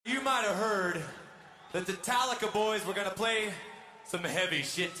might have heard that the Metallica boys were gonna play some heavy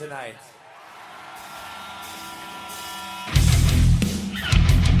shit tonight.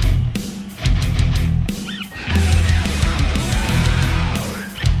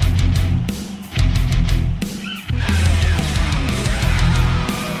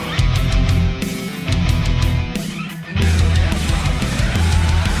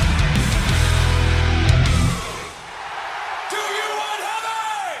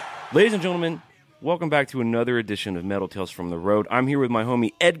 Ladies and gentlemen, welcome back to another edition of Metal Tales from the Road. I'm here with my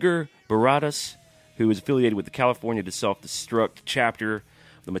homie Edgar Baradas, who is affiliated with the California to Self-Destruct chapter of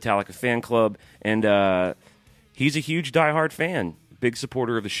the Metallica fan club, and he's a huge diehard fan, big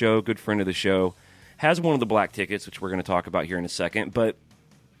supporter of the show, good friend of the show, has one of the black tickets, which we're going to talk about here in a second, but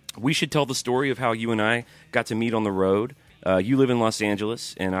we should tell the story of how you and I got to meet on the road. You live in Los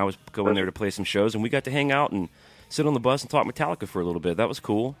Angeles, and I was going there to play some shows, and we got to hang out and sit on the bus and talk Metallica for a little bit. That was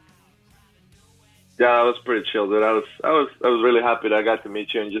cool. Yeah, that was pretty chill, dude. I was really happy that I got to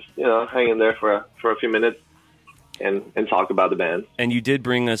meet you and just, hang in there for a few minutes and talk about the band. And you did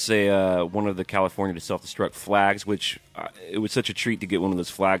bring us one of the California to Self-Destruct flags, which it was such a treat to get one of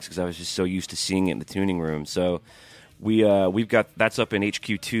those flags because I was just so used to seeing it in the tuning room. So we've got that's up in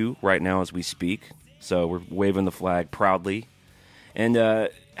HQ2 right now as we speak. So we're waving the flag proudly. And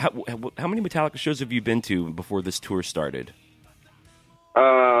how many Metallica shows have you been to before this tour started?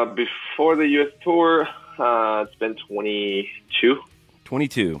 Before the U.S. tour, it's been 22.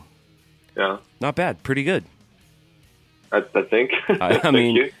 22. Yeah. Not bad. Pretty good. I think. I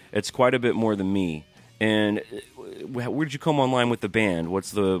mean, it's quite a bit more than me. And where did you come online with the band?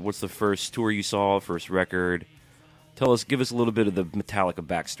 What's the first tour you saw, first record? Give us a little bit of the Metallica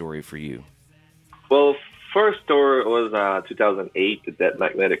backstory for you. Well, first tour was 2008, the Dead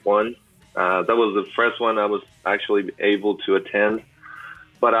Magnetic one. That was the first one I was actually able to attend.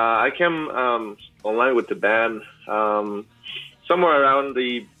 But I came online with the band somewhere around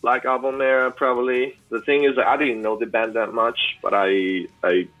the Black Album era, probably. The thing is, I didn't know the band that much, but I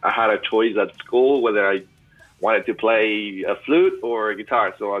had a choice at school whether I wanted to play a flute or a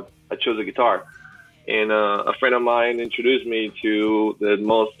guitar, so I chose a guitar. And a friend of mine introduced me to the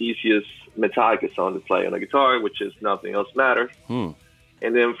most easiest Metallica song to play on a guitar, which is Nothing Else Matters. And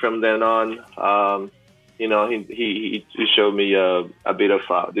then from then on, he showed me a bit of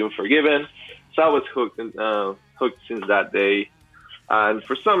The Unforgiven. So I was hooked since that day. And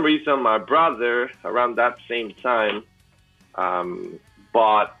for some reason, my brother, around that same time,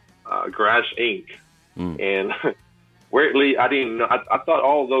 bought Garage Inc. And weirdly, I didn't know. I thought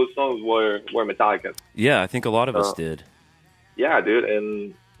all those songs were Metallica. Yeah, I think a lot of us did. Yeah, dude.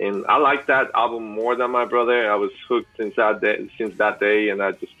 And I liked that album more than my brother. I was hooked since that day, and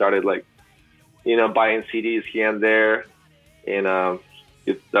I just started buying CDs here and there, and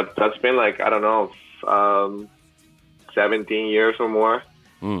that's been I don't know, 17 years or more.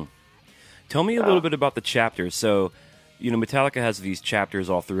 Tell me a little bit about the chapters. So, Metallica has these chapters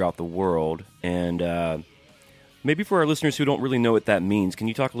all throughout the world, and maybe for our listeners who don't really know what that means, can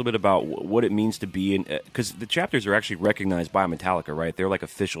you talk a little bit about what it means to be in? Because the chapters are actually recognized by Metallica, right? They're like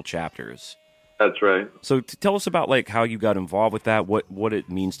official chapters. That's right. So tell us about how you got involved with that, what it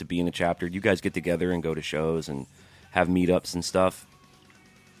means to be in a chapter. You guys get together and go to shows and have meetups and stuff?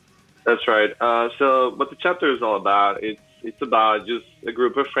 That's right. So what the chapter is all about, it's about just a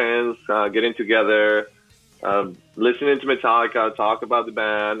group of friends getting together, listening to Metallica, talk about the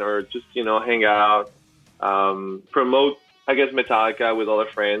band, or just, hang out, promote, I guess, Metallica with other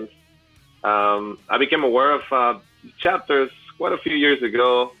friends. I became aware of chapters quite a few years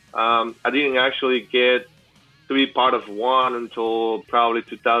ago. I didn't actually get to be part of one until probably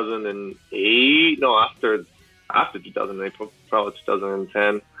 2008. No, after 2008, probably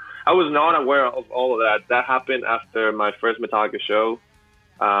 2010. I was not aware of all of that. That happened after my first Metallica show.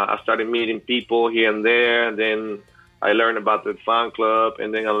 I started meeting people here and there, and then I learned about the fan club,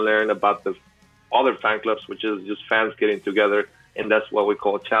 and then I learned about the other fan clubs, which is just fans getting together, and that's what we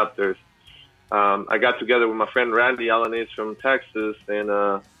call chapters. I got together with my friend Randy Alanis from Texas,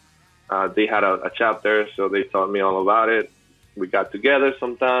 and they had a chapter, so they taught me all about it. We got together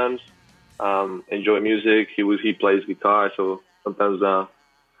sometimes, enjoy music. He plays guitar, so sometimes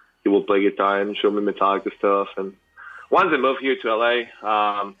he will play guitar and show me Metallica stuff. And once I moved here to LA,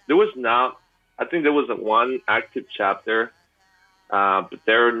 there was one active chapter, but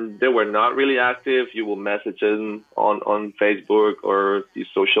they were not really active. You will message them on Facebook or these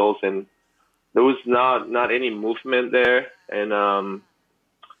socials, and there was not any movement there. And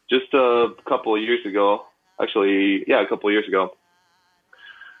just a couple of years ago,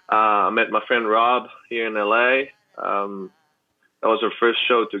 I met my friend Rob here in LA. That was our first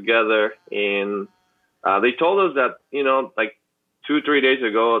show together, and they told us that, you know, like 2-3 days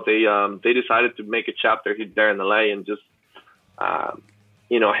ago, they decided to make a chapter here there in LA and just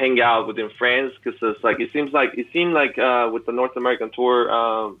you know, hang out within friends, because it's like it seemed like with the North American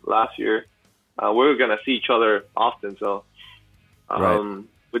tour last year, we were gonna see each other often. So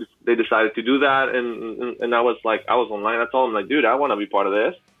they decided to do that, and I was online. I told them, like, dude, I want to be part of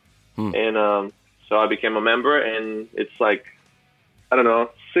this, and so I became a member, and it's like, I don't know,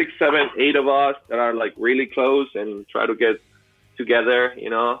 6, 7, 8 of us that are like really close and try to get together, you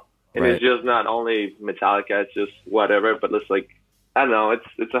know. And it's just not only Metallica, it's just whatever, but it's like, I don't know,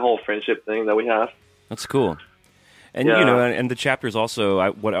 it's a whole friendship thing that we have. That's cool. And you know, and the chapters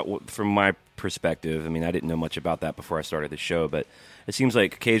also, from my perspective, I mean, I didn't know much about that before I started the show, but it seems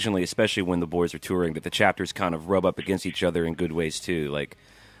like occasionally, especially when the boys are touring, that the chapters kind of rub up against each other in good ways too. Like,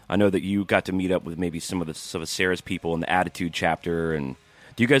 I know that you got to meet up with maybe some of Sarah's people in the Attitude chapter, and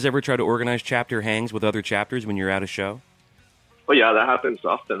do you guys ever try to organize chapter hangs with other chapters when you're at a show? Oh yeah, that happens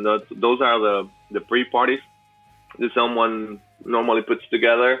often. Those are the pre-parties that someone normally puts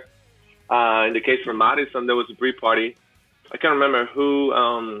together. In the case for Madison, there was a pre-party. I can't remember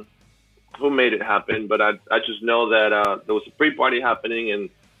who made it happen, but I just know that there was a pre-party happening, and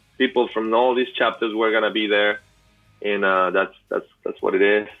people from all these chapters were gonna be there, and that's what it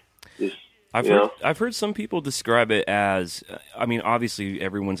is. I've heard some people describe it as, I mean, obviously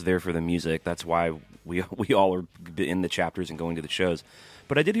everyone's there for the music. That's why we all are in the chapters and going to the shows.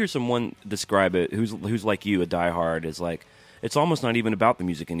 But I did hear someone describe it who's like you, a diehard, is like, it's almost not even about the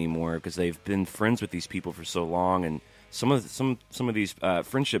music anymore, because they've been friends with these people for so long, and some of these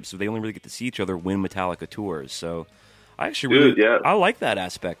friendships, they only really get to see each other when Metallica tours. So I actually I like that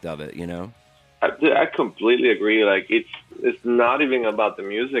aspect of it, you know. I completely agree. Like, it's not even about the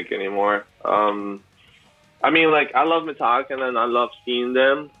music anymore. I mean, like, I love Metallica and I love seeing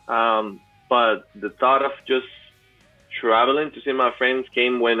them. But the thought of just traveling to see my friends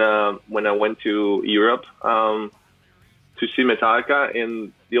came when I went to Europe to see Metallica.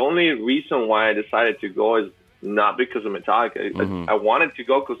 And the only reason why I decided to go is not because of Metallica. I wanted to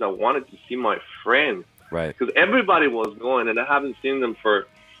go because I wanted to see my friends. Right. Because everybody was going, and I haven't seen them for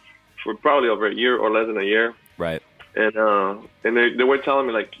probably over a year or less than a year. Right. And they were telling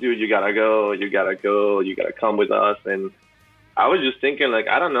me, like, dude, you gotta go, you gotta come with us. And I was just thinking, like,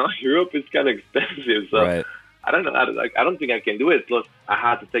 I don't know, Europe is kind of expensive, so I don't know, I don't think I can do it. Plus, I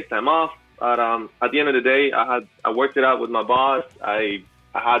had to take time off. But at the end of the day, I worked it out with my boss. I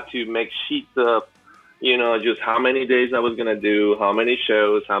had to make sheets of, you know, just how many days I was gonna do, how many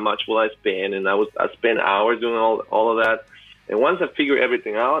shows, how much will I spend, and I spent hours doing all of that. And once I figured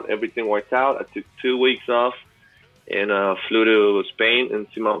everything out, everything worked out. I took 2 weeks off and flew to Spain and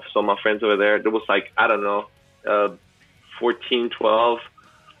saw my friends over there. There was, like, I don't know, 14, 12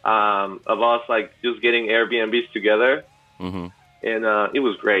 of us, like, just getting Airbnbs together. And it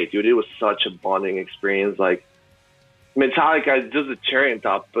was great, dude. It was such a bonding experience. Like, Metallica is just a cherry on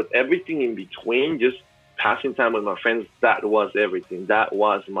top, but everything in between, just passing time with my friends, that was everything. That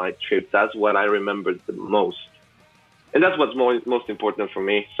was my trip. That's what I remembered the most. And that's what's most important for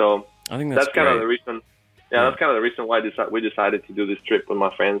me. So I think that's kind of the reason. Yeah, that's kind of the reason why we decided to do this trip with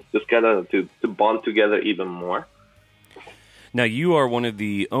my friends, just kind of to bond together even more. Now, you are one of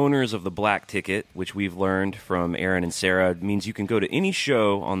the owners of the Black Ticket, which we've learned from Aaron and Sarah. It means you can go to any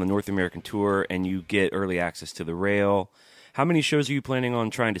show on the North American tour and you get early access to the rail. How many shows are you planning on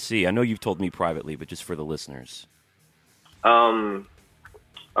trying to see? I know you've told me privately, but just for the listeners. I'm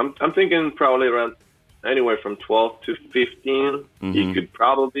thinking probably around anywhere from 12 to 15. You could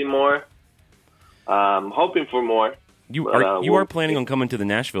probably more. Hoping for more. You are planning on coming to the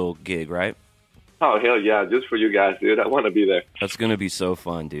Nashville gig, right? Oh, hell yeah. Just for you guys, dude. I want to be there. That's going to be so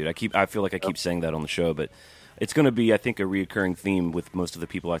fun, dude. I feel like I keep saying that on the show, but it's going to be, I think, a reoccurring theme with most of the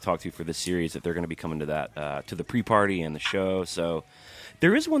people I talk to for this series, that they're going to be coming to that, to the pre-party and the show. So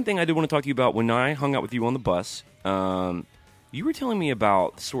there is one thing I did want to talk to you about. When I hung out with you on the bus, you were telling me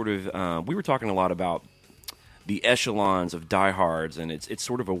about sort of, we were talking a lot about the echelons of diehards, and it's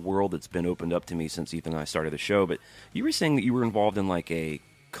sort of a world that's been opened up to me since Ethan and I started the show. But you were saying that you were involved in like a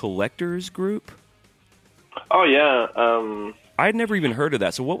collectors group. Oh yeah, I had never even heard of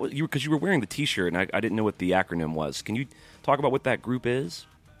that. So what was you? Because you were wearing the T-shirt, and I didn't know what the acronym was. Can you talk about what that group is?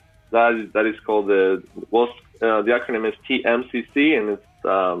 That is called the acronym is TMCC, and it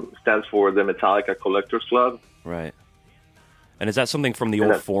stands for the Metallica Collectors Club. Right. And is that something from the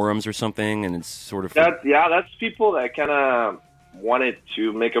old forums or something? And it's sort of that's people that kind of wanted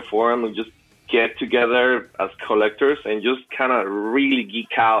to make a forum and just get together as collectors and just kind of really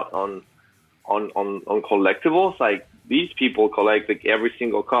geek out on collectibles, like these people collect like every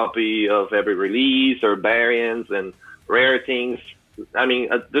single copy of every release or variants and rare things. I mean,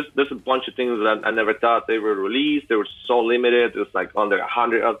 there's a bunch of things that I never thought they were released. They were so limited. There's like under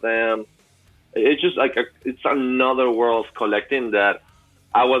 100 of them. It's just like it's another world of collecting that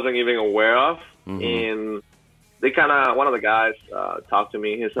I wasn't even aware of. Mm-hmm. And they kind of, one of the guys talked to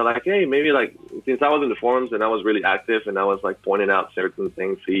me. He said like, hey, maybe like, since I was in the forums and I was really active and I was like pointing out certain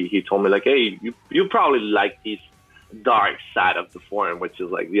things, he told me like, hey, you probably like this dark side of the forum, which is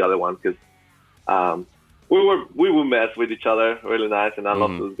like the other one, because we would mess with each other really nice, and I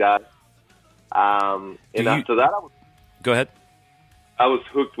love those guys. And after that, Go ahead. I was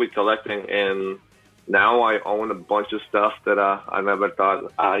hooked with collecting, and now I own a bunch of stuff that I never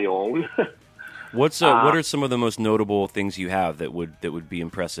thought I owned. What are some of the most notable things you have that would be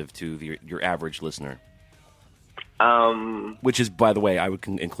impressive to your average listener? Which is, by the way, I would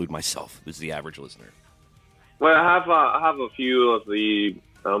include myself as the average listener. Well, I have a few of the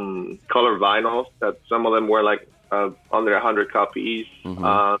color vinyls that some of them were like under 100 copies.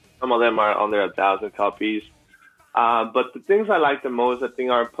 Mm-hmm. Some of them are under 1,000 copies. But the things I like the most, I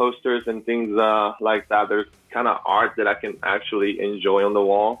think, are posters and things like that. There's kind of art that I can actually enjoy on the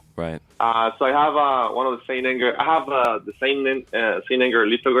wall. Right. So I have one of the Saint Anger. I have the Saint Anger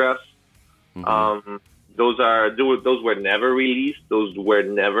lithographs. Mm-hmm. Those were never released. Those were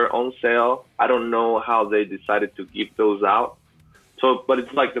never on sale. I don't know how they decided to give those out. So, but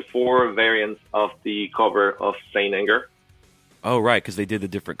it's like the 4 variants of the cover of Saint Anger. Oh, right, because they did the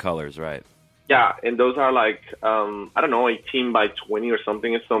different colors, right? Yeah, and those are like I don't know, 18 by 20 or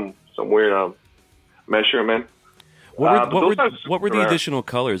something. It's some weird measurement. What were the additional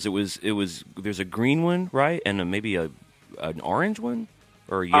colors? It was there's a green one, right, and maybe an orange one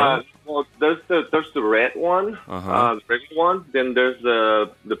or a yellow. Well, there's the red one, the regular one. Then there's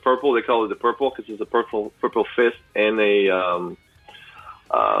the purple. They call it the purple because it's a purple fist and a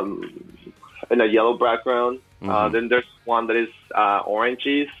yellow background. Mm-hmm. Then there's one that is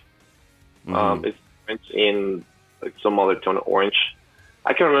oranges. Mm-hmm. It's orange in like some other tone of orange.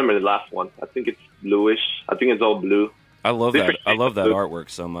 I can't remember the last one. I think it's bluish. I think it's all blue. I love that. I love that artwork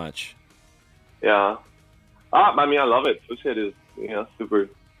so much. Yeah. I mean, I love it. Pushhead is super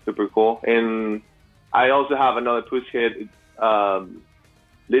super cool. And I also have another Pushhead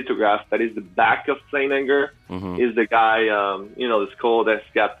lithograph that is the back of Saint Anger. Mm-hmm. Is the guy the skull that's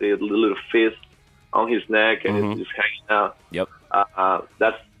got the little fist on his neck and it's just hanging out. Yep.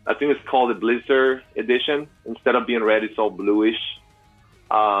 I think it's called the Blizzard edition. Instead of being red, it's all bluish.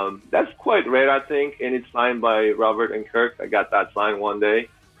 That's quite rare, I think, and it's signed by Robert and Kirk. I got that signed one day.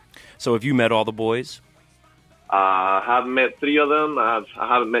 So have you met all the boys? I haven't met 3 of them. I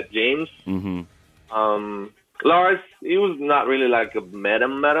haven't met James. Mm-hmm. Lars, he was not really like a met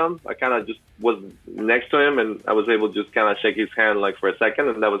him. I kind of just was next to him, and I was able to just kind of shake his hand like for a second,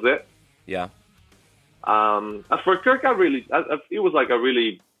 and that was it. Yeah. For Kirk, it was like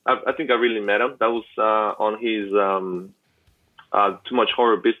I think I really met him. That was on his Too Much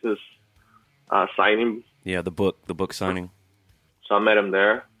Horror Business signing. Yeah, the book signing. So I met him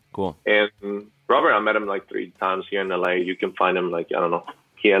there. Cool. And Robert, I met him like 3 times here in LA. You can find him like, I don't know,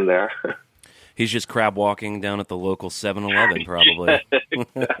 here and there. He's just crab walking down at the local 7-Eleven, probably.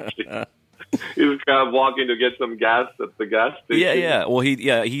 Exactly. He's crab walking to get some gas at the gas station. Yeah. Well, he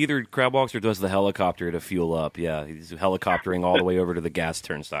either crab walks or does the helicopter to fuel up. Yeah, he's helicoptering all the way over to the gas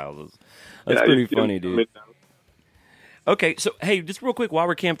turnstiles. That's pretty funny, dude. Okay, so hey, just real quick, while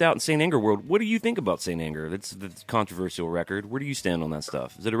we're camped out in Saint Anger world, what do you think about Saint Anger? That's a controversial record. Where do you stand on that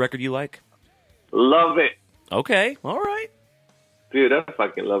stuff? Is it a record you like? Love it. Okay, all right. Dude, I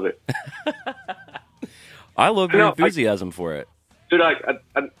fucking love it. I love your enthusiasm for it. Dude,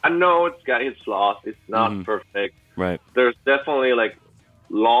 I know it's got its flaws. It's not perfect. Right. There's definitely like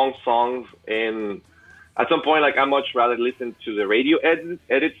long songs, and at some point, like I much rather listen to the radio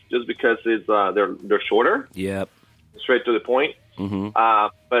edits just because it's they're shorter. Yep. Straight to the point. Mm-hmm.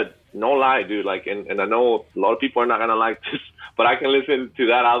 But no lie, dude. Like, and I know a lot of people are not gonna like this, but I can listen to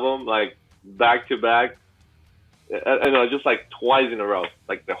that album like back to back. Just like twice in a row,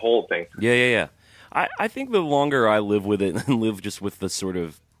 like the whole thing. Yeah. I think the longer I live with it and live just with the sort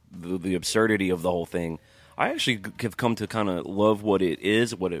of the absurdity of the whole thing, I actually have come to kind of love what it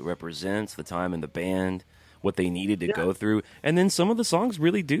is, what it represents, the time in the band, what they needed to go through, and then some of the songs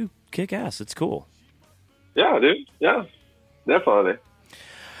really do kick ass. It's cool. Yeah, dude. Yeah, definitely.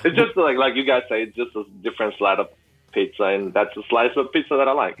 It's just like you guys say, it's just a different slice of pizza, and that's a slice of pizza that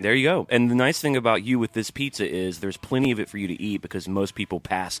I like. There you go. And the nice thing about you with this pizza is there's plenty of it for you to eat because most people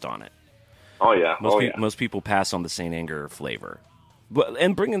passed on it. Oh yeah. Most people pass on the Saint Anger flavor. But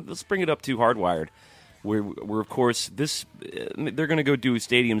let's bring it up to Hardwired. we're of course they're going to go do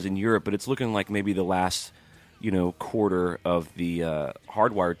stadiums in Europe, but it's looking like maybe the last quarter of the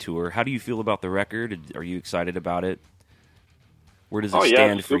Hardwired tour. How do you feel about the record? Are you excited about it? Where does it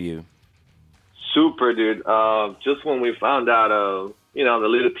stand for you? Super, dude. Just when we found out, the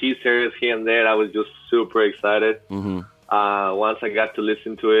little T series here and there, I was just super excited. Mm-hmm. Once I got to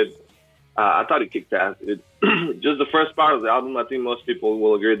listen to it, I thought it kicked ass. Just the first part of the album, I think most people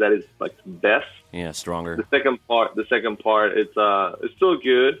will agree that it's like the best. Yeah, stronger. The second part, it's still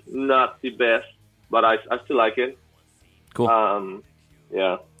good, not the best, but I still like it. Cool.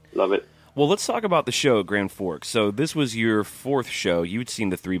 Yeah, love it. Well, let's talk about the show, Grand Forks. So this was your fourth show. You'd seen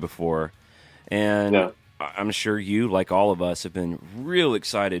the three before, and yeah. I'm sure you, like all of us, have been real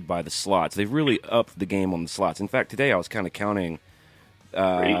excited by the slots. They've really upped the game on the slots. In fact, today I was kind of counting.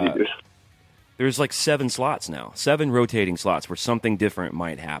 Crazy, dude. There's like 7 slots now, 7 rotating slots where something different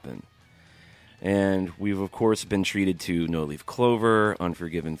might happen. And we've, of course, been treated to No Leaf Clover,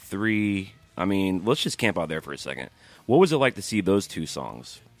 Unforgiven 3. I mean, let's just camp out there for a second. What was it like to see those 2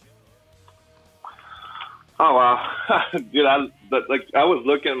 songs? Oh, wow. Dude, I was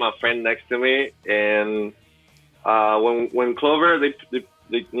looking at my friend next to me, and when Clover, they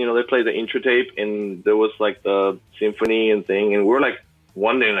played the intro tape, and there was like the symphony and thing, and we were like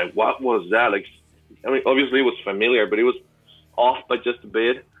wondering, like, what was that? Like, I mean, obviously it was familiar, but it was off by just a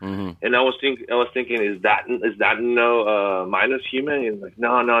bit. Mm-hmm. And I was thinking, is that no Minus Human? And like,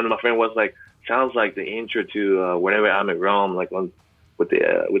 no. And my friend was like, sounds like the intro to Whenever I'm at Rome, like with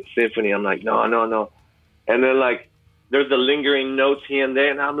symphony. I'm like, no. And then like there's the lingering notes here and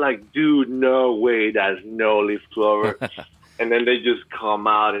there, and I'm like, dude, no way, that's No Leaf Clover. And then they just come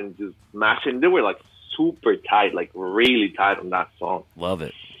out and just match it. And they were like super tight, like really tight on that song. Love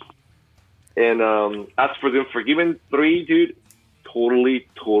it. And as for the Unforgiven 3, dude,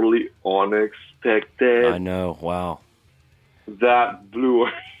 totally unexpected. I know. Wow. That blew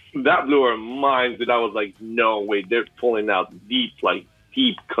our minds. And I was like, no way, they're pulling out deep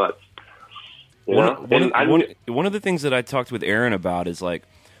cuts. One of the things that I talked with Aaron about is like,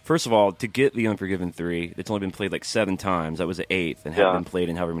 first of all, to get the Unforgiven 3, it's only been played like 7 times. That was the 8th and hadn't been played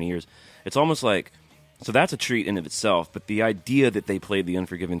in however many years. It's almost like, so that's a treat in of itself. But the idea that they played the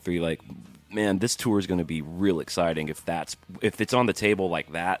Unforgiven 3, like, man, this tour is going to be real exciting if it's on the table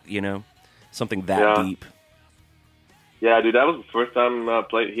like that, something that deep. Yeah, dude, that was the first time I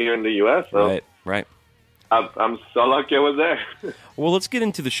played here in the U.S. So Right. I'm so lucky I was there. Well, let's get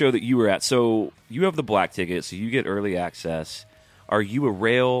into the show that you were at. So you have the black ticket, so you get early access. Are you a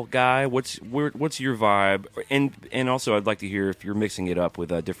rail guy? What's your vibe? And also, I'd like to hear if you're mixing it up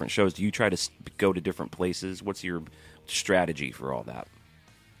with different shows. Do you try to go to different places? What's your strategy for all that?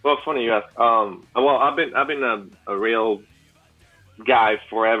 Well, funny you ask. Well, I've been a rail guy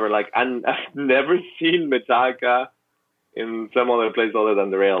forever. Like I've never seen Metallica in some other place other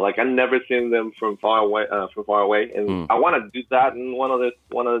than the rail. Like I've never seen them from far away. And I want to do that in one of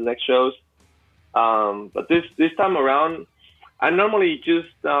the next shows. But this time around, I normally just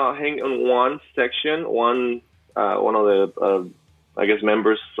hang on one section, one of the I guess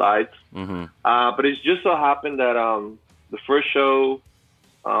members' sides. Mm-hmm. But it's just so happened that the first show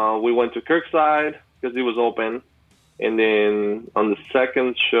we went to Kirk's side because it was open. And then on the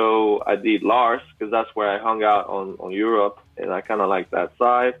second show, I did Lars because that's where I hung out on Europe, and I kind of like that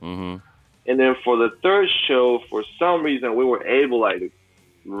side. Mm-hmm. And then for the third show, for some reason, we were able to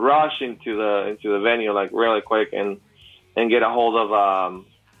rush into the venue like really quick and get a hold of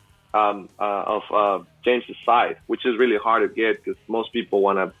James' side, which is really hard to get because most people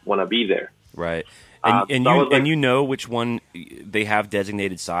wanna be there. Right. And you know which one they have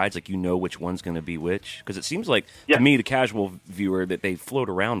designated sides, like you know which one's going to be which? Because it seems like, to me, the casual viewer, that they float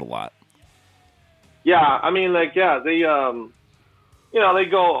around a lot. Yeah, I mean, they they go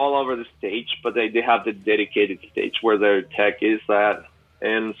all over the stage, but they have the dedicated stage where their tech is at.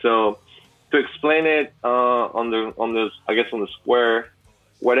 And so to explain it on the square,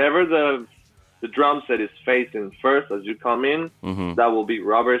 whatever the drum set is facing first as you come in, that will be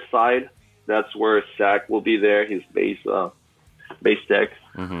Robert's side. That's where Zach will be there, his bass tech.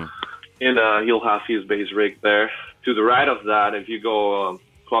 Mm-hmm. And he'll have his bass rig there. To the right of that, if you go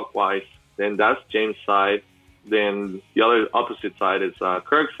clockwise, then that's James' side. Then the other opposite side is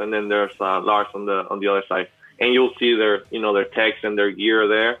Kirk's, and then there's Lars on the other side. And you'll see their techs and their gear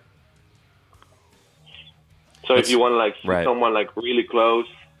there. So if you want to see someone really close,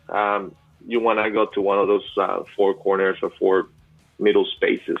 you want to go to one of those 4 corners or 4 middle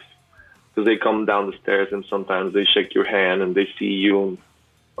spaces. Because they come down the stairs and sometimes they shake your hand and they see you and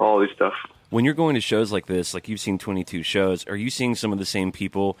all this stuff. When you're going to shows like this, like you've seen 22 shows, are you seeing some of the same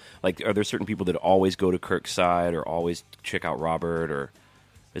people? Like, are there certain people that always go to Kirk's side or always check out Robert, or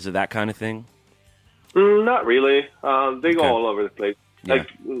is it that kind of thing? Not really. They go Okay. all over the place. Yeah.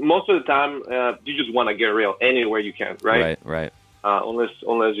 Like most of the time, you just want to get real anywhere you can, right? Right. Unless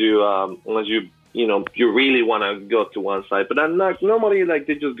you you really want to go to one side. But I'm not normally like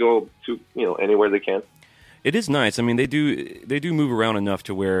they just go to anywhere they can. It is nice. I mean, they do move around enough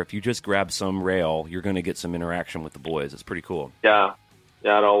to where if you just grab some rail, you're going to get some interaction with the boys. It's pretty cool. Yeah, it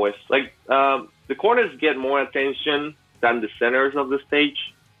always like the corners get more attention than the centers of the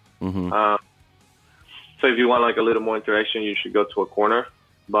stage. Mm-hmm. So if you want like a little more interaction, you should go to a corner.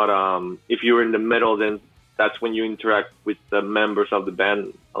 But if you're in the middle, then that's when you interact with the members of the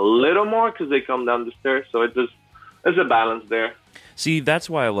band a little more because they come down the stairs. So there's a balance there. See, that's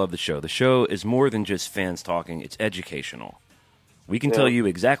why I love the show. The show is more than just fans talking. It's educational. We can tell you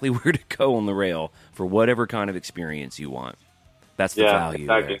exactly where to go on the rail for whatever kind of experience you want. That's the value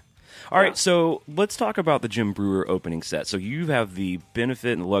exactly. there. All right, so let's talk about the Jim Breuer opening set. So you have the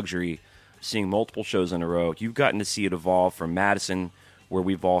benefit and luxury of seeing multiple shows in a row. You've gotten to see it evolve from Madison, where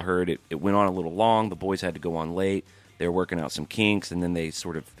we've all heard it went on a little long. The boys had to go on late. They were working out some kinks, and then they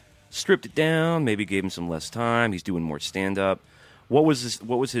sort of stripped it down, maybe gave him some less time. He's doing more stand-up. What was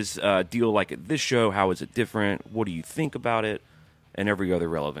his deal like at this show? How is it different? What do you think about it? And every other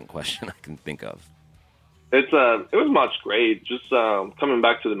relevant question I can think of. It was much great. Just coming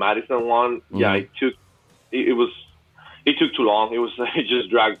back to the Madison one, yeah, it took too long. It just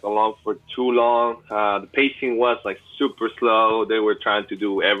dragged along for too long. The pacing was like super slow. They were trying to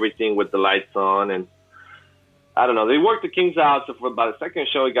do everything with the lights on, and I don't know. They worked the kinks out. So for about the second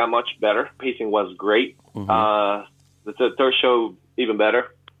show, it got much better. Pacing was great. The third show even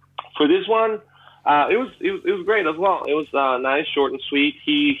better. For this one, it was great as well. It was nice, short and sweet.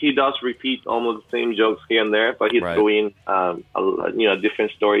 He does repeat almost the same jokes here and there, but he's doing a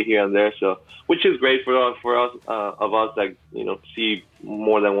different story here and there. So, which is great for us that see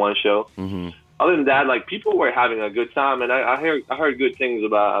more than one show. Mm-hmm. Other than that, like people were having a good time, and I heard good things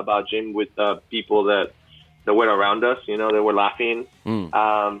about Jim with people that were around us. They were laughing.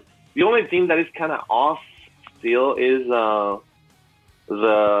 The only thing that is kind of off still is the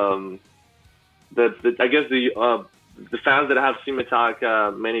fans that have seen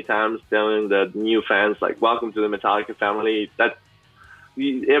Metallica many times telling the new fans like "Welcome to the Metallica family." That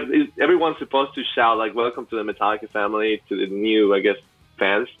everyone's supposed to shout like "Welcome to the Metallica family" to the new,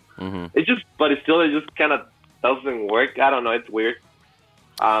 fans. Mm-hmm. It just kind of doesn't work. I don't know. It's weird.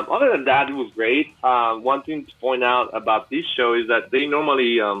 Other than that, it was great. One thing to point out about this show is that they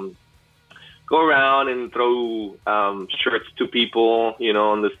normally go around and throw shirts to people,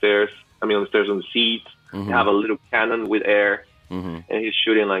 on the stairs. On the seats. Mm-hmm. They have a little cannon with air, and he's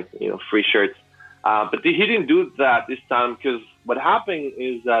shooting free shirts. But he didn't do that this time because what happened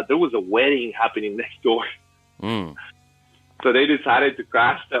is that there was a wedding happening next door. Mm. So they decided to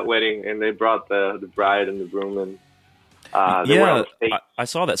crash that wedding, and they brought the bride and the groom and. I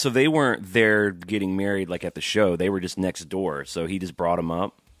saw that. So they weren't there getting married like at the show. They were just next door. So he just brought them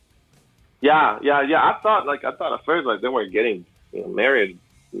up. Yeah. I thought at first they were getting married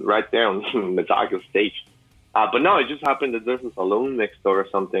right there on Metallica stage, but no, it just happened that there's a saloon next door or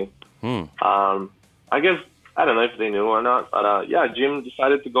something. I guess I don't know if they knew or not, but Jim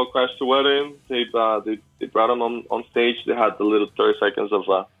decided to go crash the wedding. They brought him on stage. They had the little 30 seconds of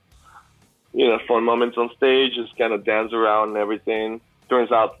fun moments on stage, just kind of dance around and everything.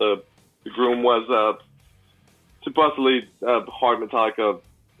 Turns out the groom was supposedly a hardcore Metallica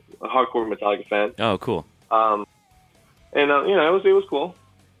fan. Oh, cool. And it was cool.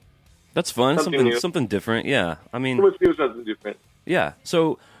 That's fun. Something different. Yeah, I mean, it was something different. Yeah.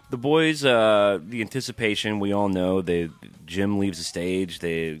 So the boys, the anticipation, we all know. Jim leaves the stage.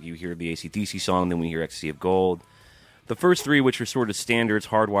 You hear the AC/DC song, then we hear "Ecstasy of Gold." The first three, which are sort of standards,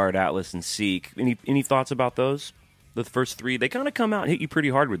 Hardwired, Atlas, and Seek. Any thoughts about those? The first three, they kind of come out and hit you pretty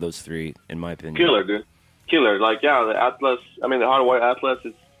hard with those three, in my opinion. Killer, dude. Killer. The Atlas. The Hardwired Atlas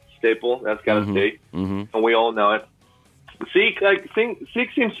is staple. That's gotta stay, and we all know it. Seek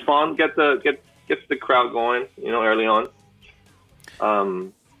seems fun. Gets the crowd going. Early on.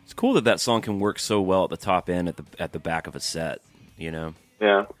 It's cool that song can work so well at the top end at the back of a set. Yeah.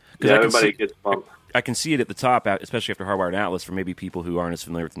 Because everybody gets pumped. I can see it at the top, especially after Hardwired Atlas, for maybe people who aren't as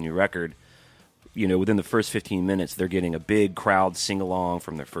familiar with the new record. Within the first 15 minutes, they're getting a big crowd sing along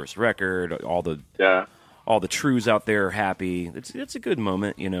from their first record. All the trues out there are happy. It's a good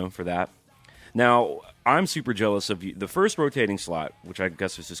moment, for that. Now, I'm super jealous of you. The first rotating slot, which I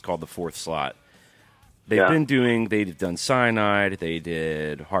guess is just called the fourth slot, They've done Cyanide, they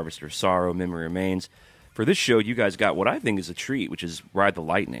did Harvester of Sorrow, Memory Remains. For this show, you guys got what I think is a treat, which is Ride the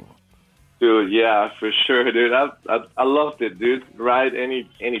Lightning. Dude, yeah, for sure, dude. I loved it, dude. Ride any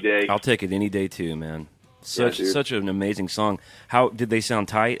day. I'll take it any day too, man. Such an amazing song. How did they sound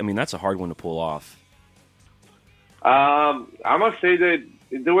tight? I mean, that's a hard one to pull off. I must say that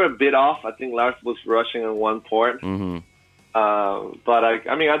they were a bit off. I think Lars was rushing on one part. Mm-hmm. But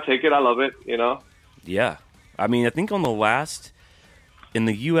I mean, I take it. I love it. You know. Yeah, I mean, I think in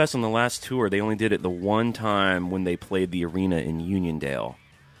the U.S. on the last tour, they only did it the one time when they played the arena in Uniondale.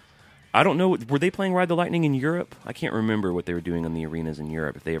 I don't know. Were they playing Ride the Lightning in Europe? I can't remember what they were doing on the arenas in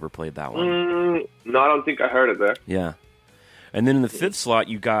Europe, if they ever played that one. No, I don't think I heard it there. Yeah. And then in the fifth slot,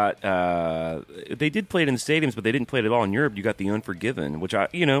 you got... they did play it in the stadiums, but they didn't play it at all in Europe. You got The Unforgiven, which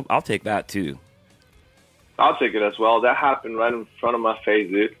I'll take that, too. I'll take it as well. That happened right in front of my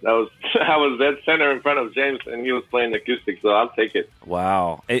face, dude. I was dead center in front of James, and he was playing acoustic, so I'll take it.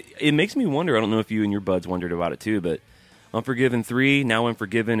 Wow. It makes me wonder. I don't know if you and your buds wondered about it, too, but... Unforgiven 3, now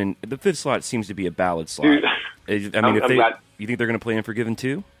Unforgiven, and the fifth slot seems to be a ballad slot. Dude, I mean, you think they're going to play Unforgiven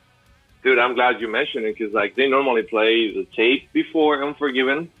 2? Dude, I'm glad you mentioned it because they normally play the tape before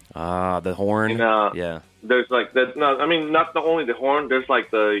Unforgiven. The horn. And, yeah. There's like that. No, I mean not only the horn. There's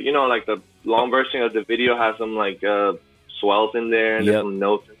like the long version of the video has some swells in there and there's some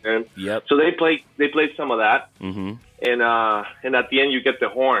notes in there. Yep. So they play some of that. Mm-hmm. And at the end you get the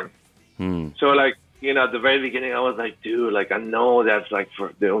horn. So at the very beginning, I was like, dude, I know that's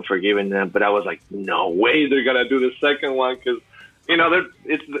for the Unforgiven them, but I was like, no way they're gonna do the second one because,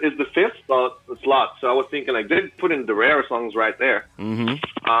 it's the fifth slot. So I was thinking they put in the rare songs right there.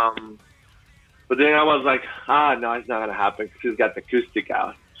 Mm-hmm. But then I was like, no, it's not gonna happen because he's got the acoustic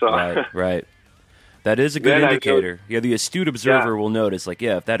out. So right. That is a good indicator. The astute observer will notice,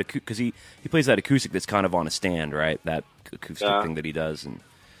 if that because he plays that acoustic that's kind of on a stand, right? That acoustic thing that he does and.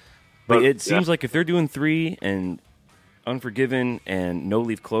 But it seems like if they're doing 3 and Unforgiven and No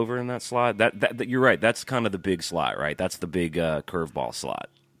Leaf Clover in that slot, that you're right. That's kind of the big slot, right? That's the big curveball slot.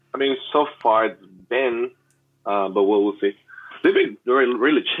 I mean, so far it's been, but we'll see. They've been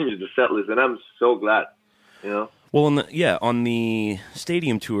really changing the set list, and I'm so glad. Well, on the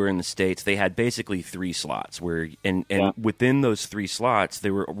stadium tour in the States, they had basically 3 slots and within those 3 slots,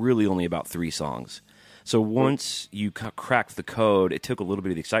 there were really only about 3 songs. So once you cracked the code, it took a little bit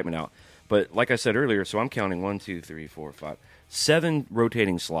of the excitement out. But like I said earlier, so I'm counting 1, 2, 3, 4, 5, 7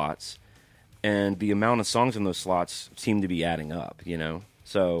 rotating slots, and the amount of songs in those slots seem to be adding up,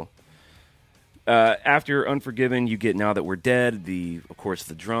 So after Unforgiven, you get Now That We're Dead, of course,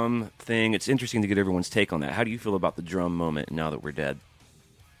 the drum thing. It's interesting to get everyone's take on that. How do you feel about the drum moment in Now That We're Dead?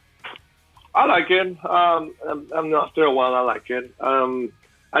 I like it. After a while, I like it.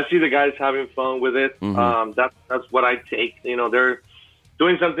 I see the guys having fun with it. Mm-hmm. That's what I take. They're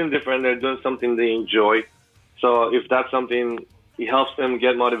doing something different. They're doing something they enjoy. So if that's something, it helps them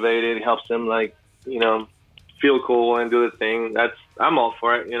get motivated. It helps them feel cool and do the thing. I'm all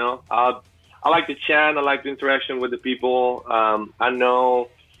for it. I like the chant. I like the interaction with the people. I know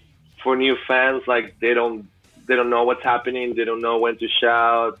for new fans, they don't know what's happening. They don't know when to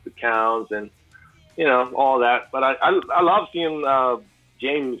shout, the counts, and all that. But I love seeing.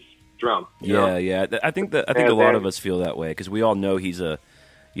 James drum. Yeah. I think a lot of us feel that way because we all know he's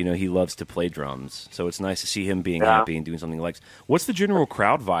he loves to play drums. So it's nice to see him being happy and doing something he likes. What's the general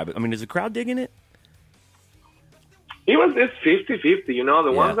crowd vibe? I mean, is the crowd digging it? It's 50-50.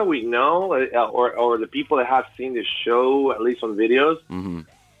 The ones that we know or the people that have seen the show, at least on videos,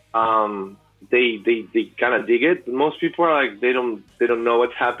 they kind of dig it. Most people are they don't know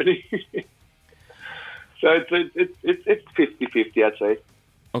what's happening. So it's 50-50, I'd say.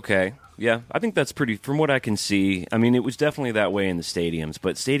 Okay, yeah, I think that's pretty. From what I can see, I mean, it was definitely that way in the stadiums,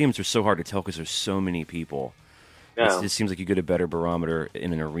 but stadiums are so hard to tell because there's so many people. Yeah. It seems like you get a better barometer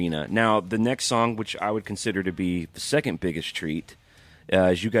in an arena. Now, the next song, which I would consider to be the second biggest treat,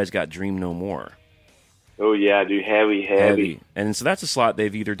 is you guys got Dream No More. Oh, yeah, dude, heavy. And so that's a slot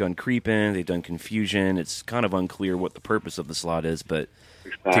they've either done Creep in, they've done Confusion. It's kind of unclear what the purpose of the slot is, but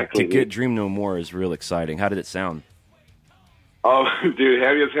to get Dream No More is real exciting. How did it sound? Oh, dude,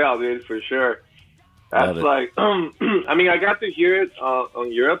 heavy as hell, dude, for sure. That's I mean, I got to hear it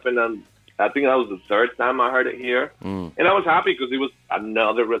on Europe, and I think that was the third time I heard it here. And I was happy because it was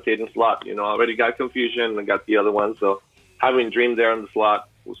another rotating slot. I already got Confusion and got the other one, so having Dream there on the slot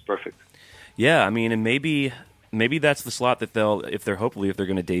was perfect. Yeah, I mean, and maybe that's the slot that if they're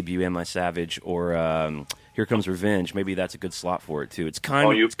going to debut Am I Savage or Here Comes Revenge, maybe that's a good slot for it too. It's kind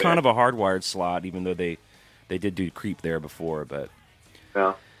of a hardwired slot, even though they did do Creep there before, but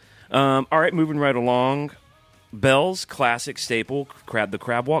yeah. All right, moving right along. Bell's classic staple, the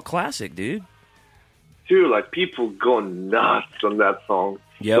Crab Walk Classic, dude. Dude, like, people go nuts on that song.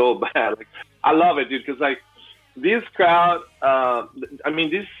 Yep. So bad. Like, I love it, dude, because, like, this crowd,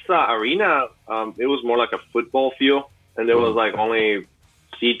 this arena, it was more like a football field, and there was, like, only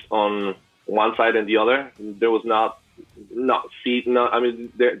seats on one side and the other. There was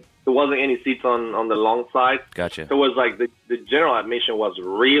there wasn't any seats on the long side. Gotcha. So it was, like, the general admission was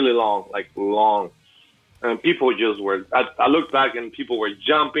really long, like, long. And people just were, I looked back and people were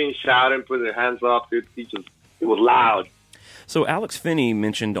jumping, shouting, putting their hands up. It was loud. So Alex Finney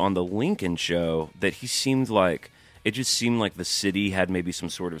mentioned on the Lincoln show that it just seemed like the city had maybe some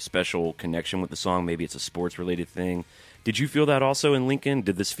sort of special connection with the song. Maybe it's a sports-related thing. Did you feel that also in Lincoln?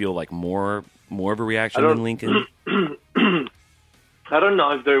 Did this feel like more of a reaction in Lincoln? I don't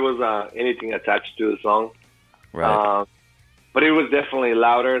know if there was anything attached to the song. Right. But it was definitely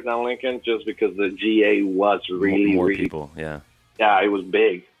louder than Lincoln just because the GA was really, more really, people, yeah. Yeah, it was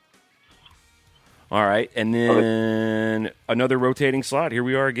big. All right, and then another rotating slot. Here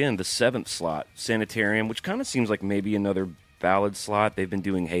we are again, the 7th slot, Sanitarium, which kind of seems like maybe another ballad slot. They've been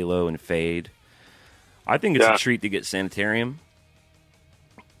doing Halo and Fade. I think it's a treat to get Sanitarium.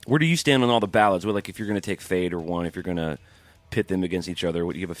 Where do you stand on all the ballads? Well, like if you're going to take Fade or one, if you're going to pit them against each other,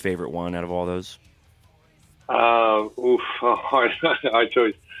 what do you have a favorite one out of all those? Hard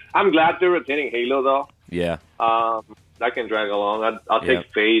choice. I'm glad they're rotating Halo, though. Yeah. That can drag along. I'll take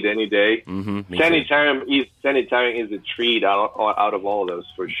Fade any day. Mm-hmm, Sanitarium is a treat out of all of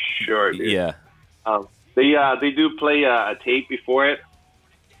those for sure, dude. Yeah. They do play a tape before it.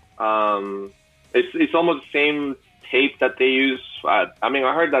 It's almost the same tape that they use. I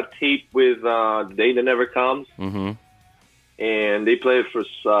heard that tape with The Day That Never Comes. Mm-hmm. And they play it for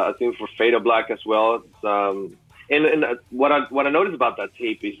for Fade to Black as well. And what I noticed about that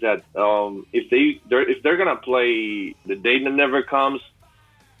tape is that if they're gonna play The Day That Never Comes,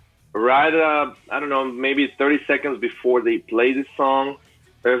 right I don't know, maybe 30 seconds before they play this song,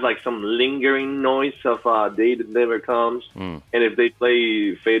 there's like some lingering noise of Day That Never Comes. And if they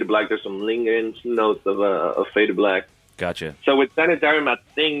play Fade to Black, there's some lingering notes of Fade to Black. Gotcha. So with Sanitarium, I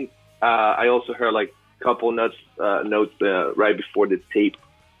think I also heard like couple notes right before the tape.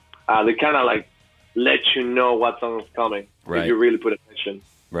 They kind of like let you know what song's coming if you really put attention.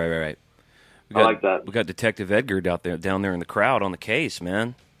 Right. I like that. We got Detective Edgar down there in the crowd on the case,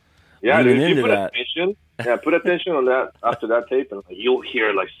 man. Yeah, dude, if you put attention. Yeah, put attention on that after that tape, and you'll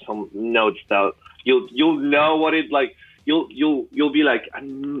hear like some notes that you'll know what it like. You'll be like,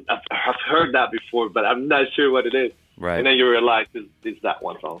 I've heard that before, but I'm not sure what it is. Right. And then you realize it's that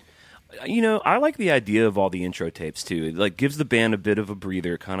one song. You know, I like the idea of all the intro tapes, too. It like, gives the band a bit of a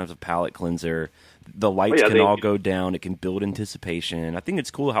breather, kind of a palate cleanser. The lights can all go down. It can build anticipation. I think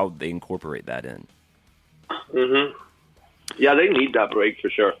it's cool how they incorporate that in. Mm-hmm. Yeah, they need that break for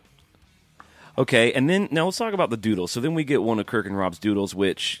sure. Okay, and then now let's talk about the doodles. So then we get one of Kirk and Rob's doodles,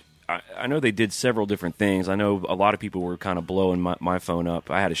 which I know they did several different things. I know a lot of people were kind of blowing my phone up.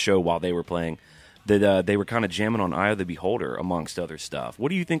 I had a show while they were playing. That they were kind of jamming on Eye of the Beholder, amongst other stuff. What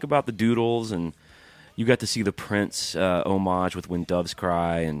do you think about the doodles? And you got to see the Prince homage with When Doves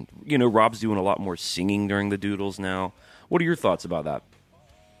Cry, and you know Rob's doing a lot more singing during the doodles now. What are your thoughts about that?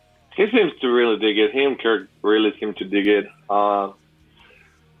 He seems to really dig it. He and Kirk really seem to dig it.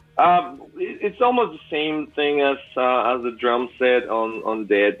 It's almost the same thing as the drum set on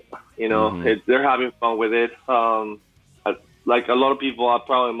Dead. You know, they're having fun with it. Like a lot of people, I'd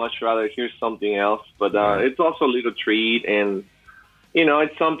probably much rather hear something else, but it's also a little treat, and you know,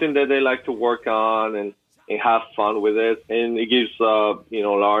 it's something that they like to work on and have fun with it, and it gives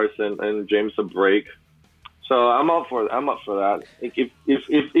Lars and James a break. So I'm up for that. If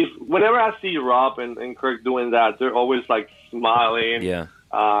whenever I see Rob and Kirk doing that, they're always like smiling. Yeah.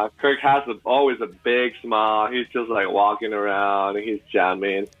 Kirk has always a big smile. He's just like walking around and he's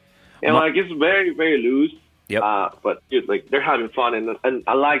jamming, and like it's very, very loose. Yep. But dude, like they're having fun, and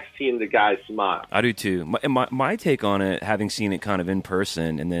I like seeing the guys smile. I do too. My take on it, having seen it kind of in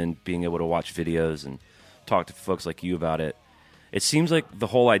person, and then being able to watch videos and talk to folks like you about it, it seems like the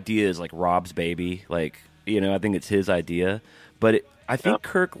whole idea is like Rob's baby. Like, you know, I think it's his idea, but I think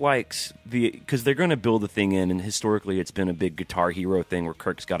Kirk likes because they're going to build the thing in, and historically it's been a big Guitar Hero thing where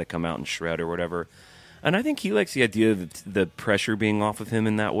Kirk's got to come out and shred or whatever. And I think he likes the idea of the pressure being off of him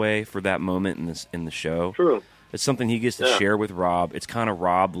in that way for that moment in the show. True. It's something he gets to share with Rob. It's kind of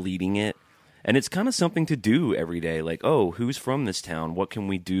Rob leading it. And it's kind of something to do every day. Like, oh, who's from this town? What can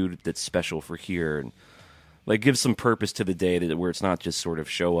we do that's special for here? And like give some purpose to the day where it's not just sort of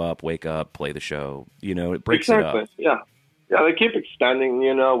show up, wake up, play the show. You know, it breaks it up. Yeah. Yeah, they keep expanding,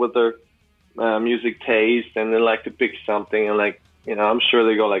 you know, with their music taste, and they like to pick something, and like, you know, I'm sure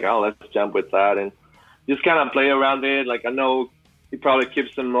they go like, oh, let's jump with that, and just kind of play around it. Like, I know it probably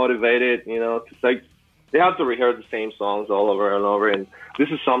keeps them motivated, you know, because like they have to rehearse the same songs all over and over, and this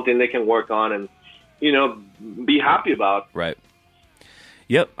is something they can work on and, you know, be happy about. Right.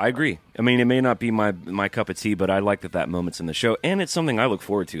 Yep, I agree. I mean, it may not be my cup of tea, but I like that moment's in the show, and it's something I look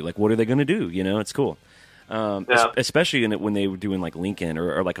forward to. Like, what are they going to do? You know, it's cool. Especially in it when they were doing like Lincoln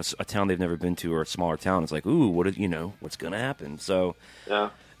or like a town they've never been to or a smaller town. It's like, ooh, what's going to happen? So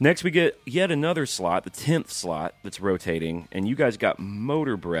next we get yet another slot, the 10th slot that's rotating, and you guys got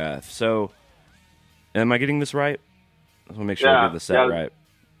Motor Breath. So am I getting this right? I want to make sure I get the set right.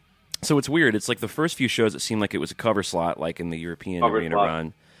 So it's weird. It's like the first few shows, it seemed like it was a cover slot, like in the European arena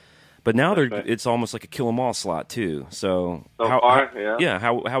run. But now it's almost like a Kill 'Em All slot too. So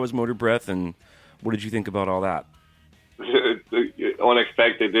how was Motor Breath, and what did you think about all that?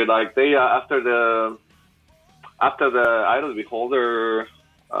 Unexpected, dude. Like they after the Idol of the Beholder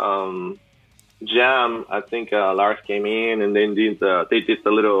jam, I think Lars came in and then they did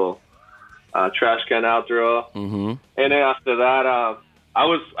the little trash can outro, and then after that. I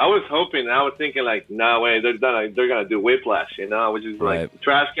was hoping, I was thinking like, no way, they're gonna do Whiplash, you know, which is like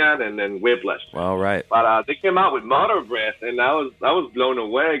trash can and then Whiplash. Well, right. But they came out with Motor Breath, and I was blown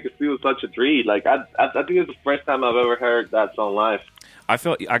away because it was such a treat. Like I think it's the first time I've ever heard that song live. I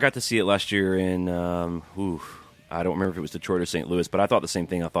got to see it last year in I don't remember if it was Detroit or St. Louis, but I thought the same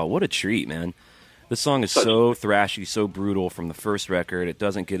thing. I thought, what a treat, man. This song is so thrashy, so brutal from the first record. It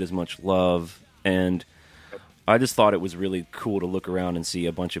doesn't get as much love, and I just thought it was really cool to look around and see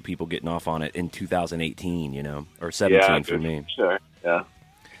a bunch of people getting off on it in 2018, you know, or 17 for me. Sure, yeah.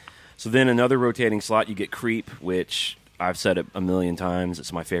 So then another rotating slot, you get Creep, which I've said it a million times.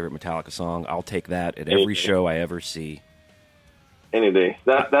 It's my favorite Metallica song. I'll take that at every show I ever see. Any day.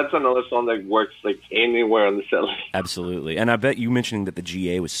 That's another song that works like anywhere on the set list. Absolutely. And I bet you mentioning that the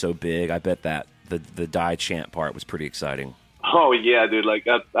GA was so big, I bet that the Die chant part was pretty exciting. Oh yeah, dude! Like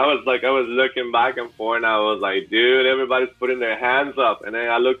I was looking back and forth, and I was like, dude, everybody's putting their hands up, and then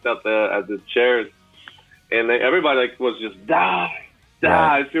I looked at the chairs, and everybody like was just die,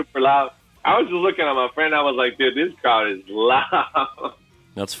 super loud. I was just looking at my friend. I was like, dude, this crowd is loud.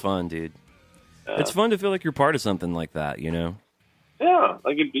 That's fun, dude. It's fun to feel like you're part of something like that, you know. Yeah,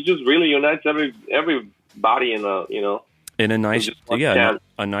 like it just really unites everybody in a, you know. In a nice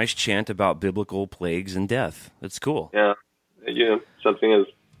a nice chant about biblical plagues and death. That's cool. Yeah. You know, something as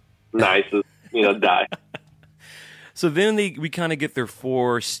nice as, you know, die. So then we kind of get their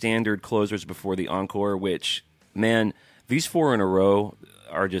 4 standard closers before the encore, which, man, these 4 in a row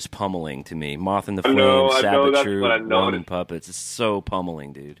are just pummeling to me. Moth in the Flame, Sabbath True, Roman Puppets. It's so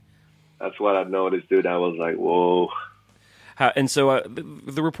pummeling, dude. That's what I noticed, dude. I was like, whoa. And so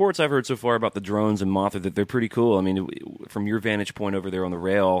the reports I've heard so far about the drones and Moth are that they're pretty cool. I mean, from your vantage point over there on the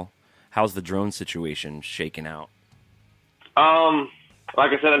rail, how's the drone situation shaking out?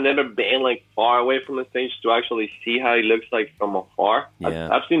 Like I said, I've never been like far away from the stage to actually see how it looks like from afar. Yeah.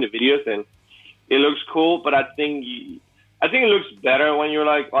 I've seen the videos and it looks cool, but I think it looks better when you're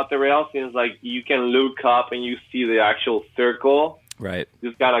like at the rail, since like you can look up and you see the actual circle, right?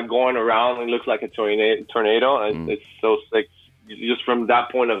 Just kind of going around and it looks like a tornado. And it's so sick, just from that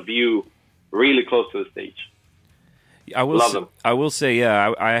point of view, really close to the stage. I will say,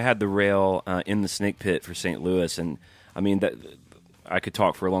 yeah, I had the rail in the Snake Pit for St. Louis, and I mean, that I could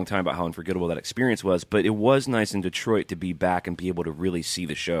talk for a long time about how unforgettable that experience was, but it was nice in Detroit to be back and be able to really see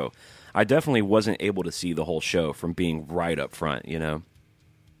the show. I definitely wasn't able to see the whole show from being right up front, you know?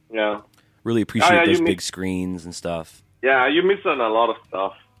 Yeah. Really appreciate those big screens and stuff. Yeah, you're missing a lot of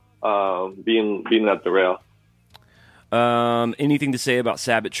stuff being at the rail. Anything to say about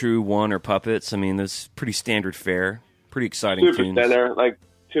Sabbath True, One, or Puppets? I mean, there's pretty standard fare, pretty exciting Super tunes. Standard. Like,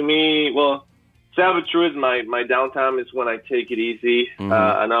 to me, well, Sabbath True is my downtime is when I take it easy.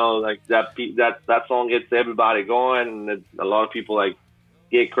 I know like that song gets everybody going, and a lot of people like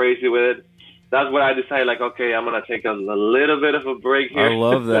get crazy with it. That's when I decided, like, okay, I'm gonna take a little bit of a break here. I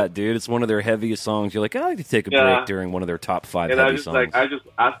love that, dude. It's one of their heaviest songs. You're like, I like to take a break during one of their top 5 and heavy songs.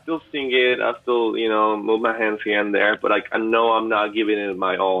 I still sing it. I still, you know, move my hands here and there, but like I know I'm not giving it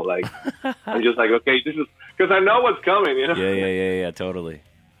my all. Like I'm just like, okay, this is because I know what's coming. You know? Yeah, totally.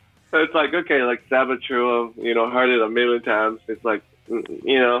 So it's like, okay, like Sabbath True, I've, you know, heard it a million times. It's like,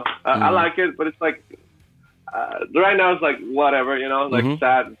 you know, I like it, but it's like, right now it's like, whatever, you know, like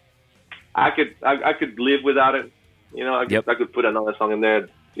sad. I could live without it. You know, I could put another song in there.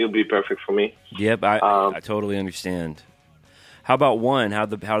 It'll be perfect for me. Yep, I totally understand. How about One? How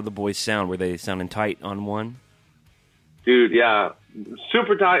did the boys sound? Were they sounding tight on One? dude, yeah,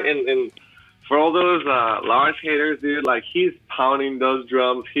 super tight. And for all those Lars haters, dude, like he's pounding those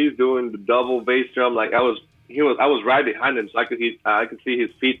drums. He's doing the double bass drum. Like I was right behind him, so I could see his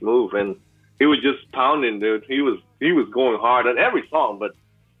feet move, and he was just pounding, dude. He was going hard on every song, but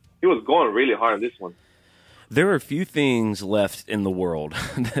he was going really hard on this one. There are few things left in the world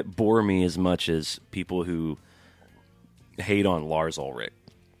that bore me as much as people who hate on Lars Ulrich.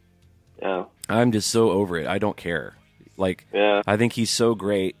 Yeah. I'm just so over it. I don't care. Like, yeah. I think he's so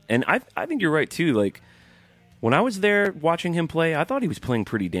great. And I think you're right, too. Like, when I was there watching him play, I thought he was playing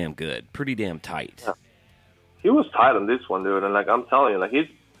pretty damn good, pretty damn tight. Yeah. He was tight on this one, dude. And, like, I'm telling you, like, he's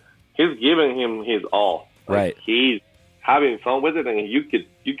giving him his all. Like, right. He's having fun with it, and you could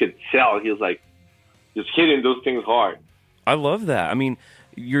tell he's, like, just hitting those things hard. I love that. I mean,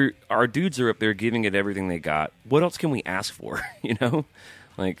 our dudes are up there giving it everything they got. What else can we ask for, you know?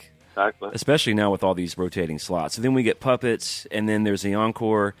 Like, exactly. Especially now with all these rotating slots. So then we get Puppets, and then there's the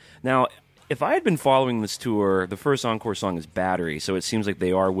encore. Now, if I had been following this tour, the first encore song is Battery, so it seems like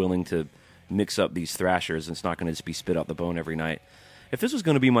they are willing to mix up these thrashers, and it's not going to just be spit out the bone every night. If this was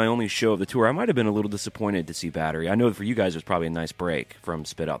going to be my only show of the tour, I might have been a little disappointed to see Battery. I know for you guys it was probably a nice break from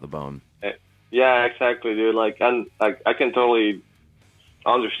Spit Out the Bone. Yeah, exactly, dude. Like, I can totally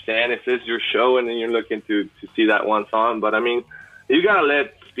understand if it's your show and then you're looking to see that one song, but I mean, you gotta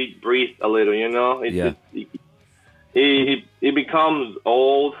let Speed breathe a little, you know. He becomes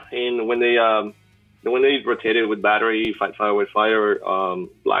old, and when they rotated with Battery, Fight Fire with Fire,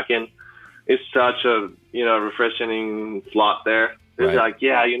 Blacken, it's such a refreshing slot there. It's right. like,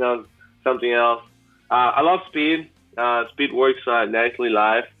 yeah, something else. I love Speed. Speed works nicely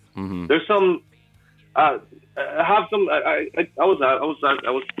live. Mm-hmm. There's some. I was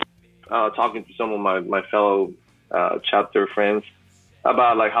talking to some of my fellow chapter friends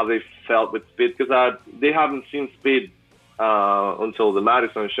about like how they felt with Speed, because they haven't seen Speed until the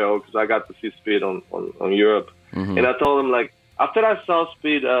Madison show, because I got to see Speed on Europe. Mm-hmm. And I told them, like, after I saw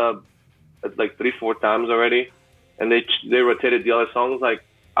Speed like 3-4 times already, and they rotated the other songs, like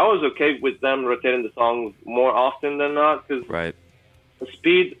I was okay with them rotating the songs more often than not, because right.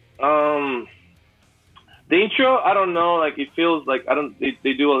 Speed, the intro, I don't know, like it feels like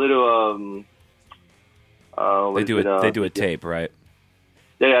they do a little they do a tape, right?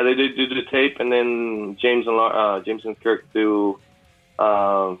 Yeah, they do the tape, and then James and Kirk do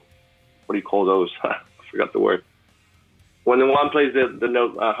what do you call those? I forgot the word. When the one plays the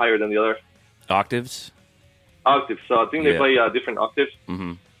note higher than the other. Octaves. So I think they play different octaves.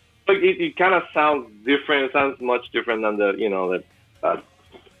 Mm-hmm. Like it kind of sounds different. It sounds much different than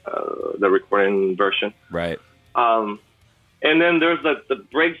the recording version. Right. And then there's the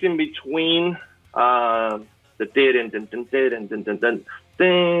breaks in between. The did and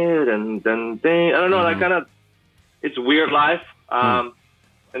then. I don't know, like kind of, it's weird live. And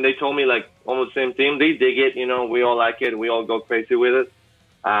they told me like almost the same thing. They dig it, we all like it. We all go crazy with it.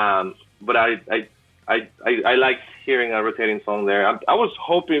 But I like hearing a rotating song there. I was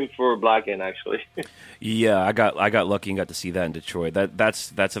hoping for Blacken, actually. Yeah, I got lucky and got to see that in Detroit.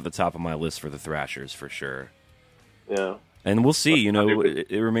 That's at the top of my list for the Thrashers for sure. Yeah. And we'll see,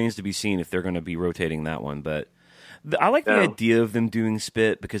 it remains to be seen if they're going to be rotating that one, but I like the idea of them doing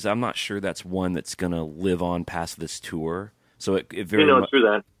Spit, because I'm not sure that's one that's going to live on past this tour. So it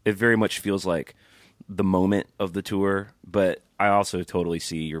very much feels like the moment of the tour. But I also totally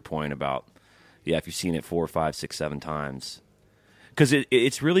see your point about, if you've seen it 4, 5, 6, 7 times. Because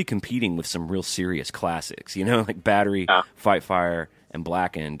it's really competing with some real serious classics, like Battery, Fight Fire, and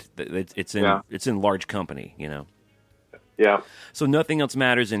Blackened. It's in large company, Yeah. So Nothing Else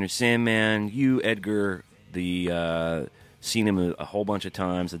Matters, Enter Sandman, you, Edgar, seen him a whole bunch of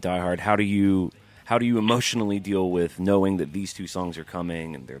times, the Die Hard. How do you emotionally deal with knowing that these two songs are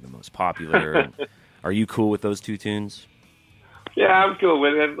coming and they're the most popular? And are you cool with those two tunes? Yeah, I'm cool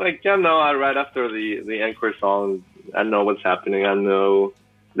with it. Like, right after the encore song, I know what's happening. I know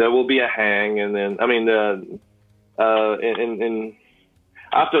there will be a hang, and then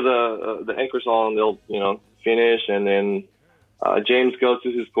after the encore song, they'll finish, and then James goes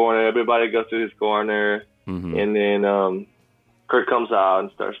to his corner. Everybody goes to his corner. Mm-hmm. And then Kurt comes out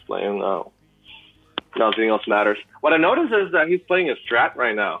and starts playing Nothing Else Matters. What I noticed is that he's playing a Strat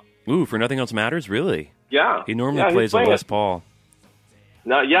right now. Ooh, for Nothing Else Matters? Really? Yeah. He normally plays a Les Paul.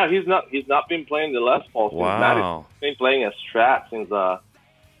 No, he's not been playing the Les Paul since wow. He's been playing a Strat since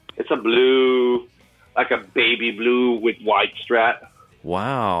it's a blue, like a baby blue with white Strat.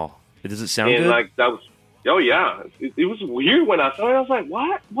 Wow. Does it sound and good? Like that was it was weird when I saw it. I was like,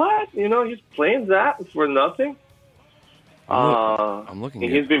 what? He's playing that for nothing? I'm looking.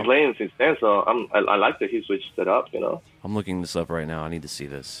 And he's been playing since then, so I like that he switched it up. You know. I'm looking this up right now. I need to see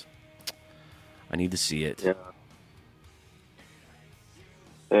this. I need to see it. Yeah.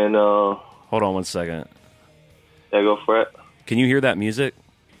 And hold on one second. Yeah, go for it. Can you hear that music?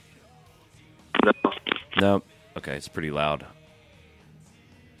 No. No. Okay, it's pretty loud.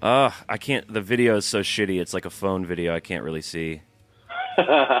 I can't. The video is so shitty. It's like a phone video. I can't really see.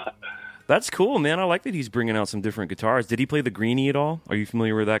 That's cool, man. I like that he's bringing out some different guitars. Did he play the Greenie at all? Are you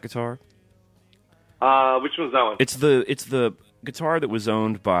familiar with that guitar? Which one's that one? It's the guitar that was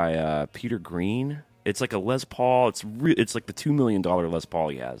owned by Peter Green. It's like a Les Paul. It's like the $2 million Les Paul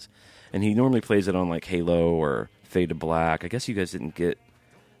he has, and he normally plays it on like Halo or Fade to Black. I guess you guys didn't get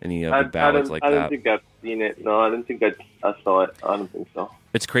any of the ballads like that. I don't think I've seen it. No, I don't think I saw it. I don't think so.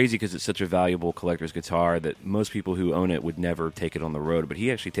 It's crazy because it's such a valuable collector's guitar that most people who own it would never take it on the road, but he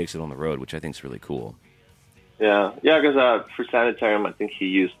actually takes it on the road, which I think is really cool. Yeah, because for Sanitarium, I think he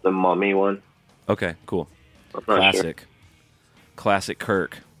used the Mummy one. Okay, cool. I'm not sure. Classic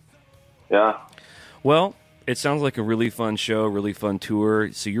Kirk. Yeah. Well, it sounds like a really fun show, really fun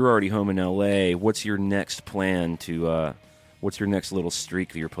tour. So you're already home in L.A. What's your next plan to? What's your next little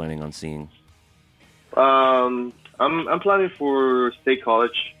streak that you're planning on seeing? I'm planning for State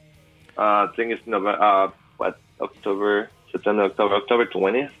College. I think it's October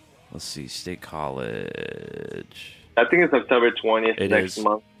 20th. Let's see, State College. I think it's October 20th next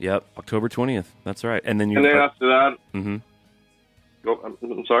month. Yep, October 20th. That's right. And then after that, mm-hmm.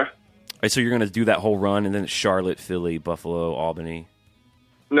 I'm sorry. So you're going to do that whole run, and then it's Charlotte, Philly, Buffalo, Albany.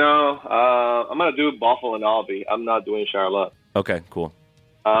 No, I'm going to do Buffalo and Albany. I'm not doing Charlotte. Okay, cool.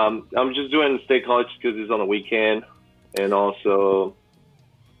 I'm just doing State College because it's on the weekend, and also,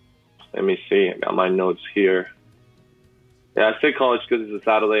 let me see, I got my notes here. Yeah, State College because it's a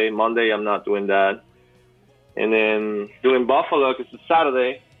Saturday. Monday, I'm not doing that. And then doing Buffalo because it's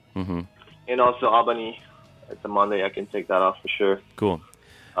Saturday, and also Albany, it's a Monday. I can take that off for sure. Cool.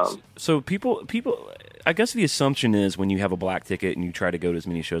 So people, I guess the assumption is when you have a black ticket and you try to go to as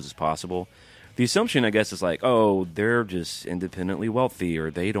many shows as possible, the assumption, I guess, is like, oh, they're just independently wealthy or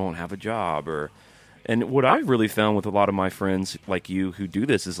they don't have a job. And what I've really found with a lot of my friends like you who do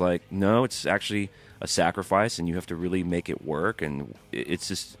this is like, no, it's actually a sacrifice and you have to really make it work. And it's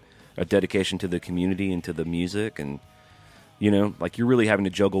just a dedication to the community and to the music. And, like you're really having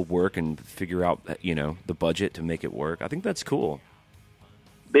to juggle work and figure out, the budget to make it work. I think that's cool.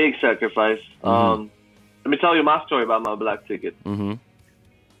 Big sacrifice. Let me tell you my story about my black ticket. So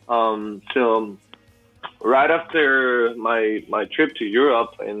right after my trip to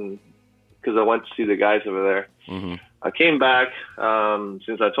Europe, and because I went to see the guys over there, I came back.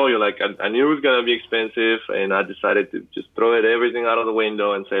 Since I told you, like I knew it was gonna be expensive, and I decided to just throw everything out of the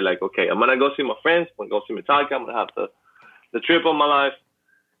window and say, like, okay, I'm gonna go see my friends. I'm gonna go see Metallica. I'm gonna have the trip of my life,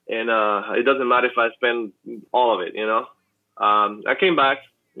 and it doesn't matter if I spend all of it. I came back.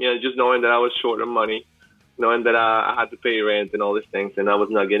 Just knowing that I was short of money, knowing that I had to pay rent and all these things, and I was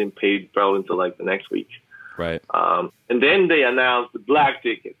not getting paid probably until like the next week. Right. And then they announced the black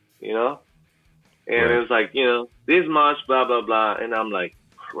ticket, and right. It was like, this much, blah, blah, blah. And I'm like,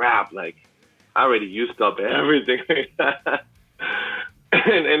 crap, like I already used up everything.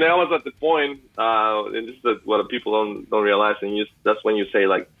 and I was at the point, and this is what people don't realize, and that's when you say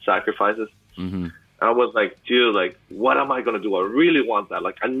like sacrifices. I was like, dude, like, what am I going to do? I really want that.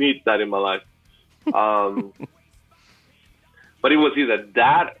 Like, I need that in my life. But it was either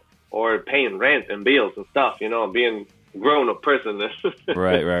that or paying rent and bills and stuff, being a grown-up person.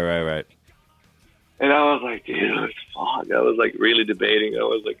 Right. And I was like, dude, fuck. I was, like, really debating. I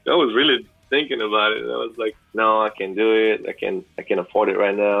was really thinking about it. And I was like, no, I can't do it. I can't afford it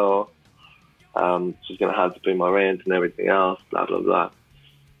right now. Just going to have to pay my rent and everything else, blah, blah, blah.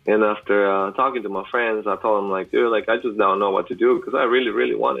 And after talking to my friends, I told them, like, dude, like, I just don't know what to do because I really,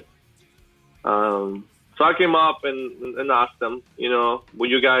 really want it. So I came up and asked them, would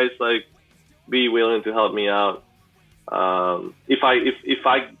you guys, like, be willing to help me out? If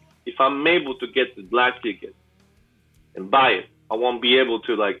I'm able to get the black ticket and buy it, I won't be able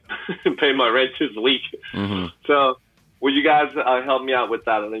to, like, pay my rent this week. So would you guys help me out with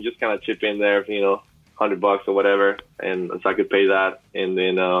that? And then just kind of chip in there, $100 or whatever, and so I could pay that, and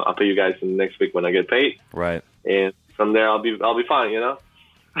then I'll pay you guys in the next week when I get paid. Right. And from there, I'll be fine,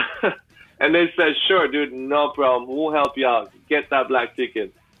 And they said, sure, dude, no problem. We'll help you out. Get that black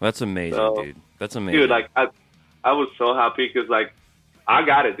ticket. That's amazing, dude. That's amazing. Dude, like I was so happy because like I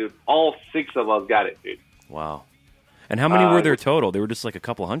got it, dude. All 6 of us got it, dude. Wow. And how many were there total? They were just like a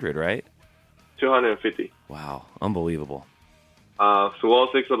couple hundred, right? 250. Wow, unbelievable. So all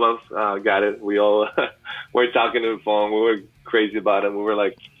 6 of us got it. We all were talking on the phone. We were crazy about it. We were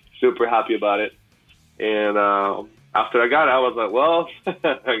like super happy about it. And after I got it, I was like, well,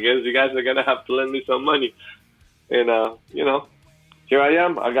 I guess you guys are gonna have to lend me some money. And you know, here I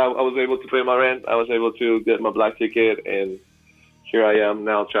am. I was able to pay my rent. I was able to get my black ticket, and here I am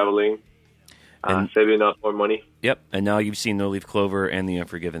now traveling, saving up more money. Yep. And now you've seen No Leaf Clover and The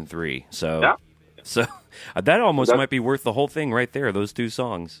Unforgiven 3. So Yeah. So that almost might be worth the whole thing right there, those 2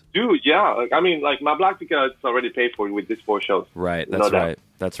 songs. Dude, yeah. I mean, like, my black ticket is already paid for with these 4 shows. Right, that's right.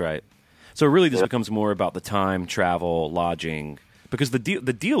 That's right. So it really just becomes more about the time, travel, lodging. Because the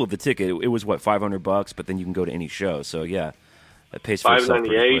deal of the ticket, it was, what, $500, but then you can go to any show. So, yeah, that pays for itself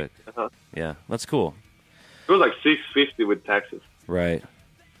pretty quick. Yeah, that's cool. It was like $650 with taxes. Right.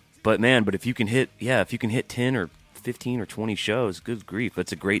 But, man, if you can hit 10 or 15 or 20 shows, good grief,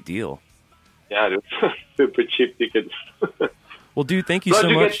 that's a great deal. Yeah, dude. Super cheap tickets. Well, dude, thank you so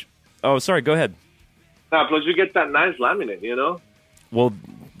much. Oh, sorry, go ahead. Plus you get that nice laminate, you know? Well,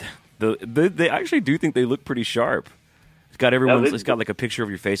 they actually do think they look pretty sharp. It's got it's got like a picture of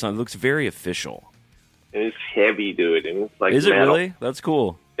your face on it. It looks very official. And it's heavy, dude. And it's like Is metal. It really? That's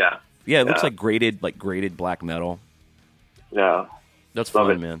cool. Yeah. Yeah, it looks like graded black metal. Yeah. That's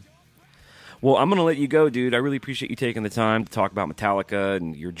fun, man. Well, I'm going to let you go, dude. I really appreciate you taking the time to talk about Metallica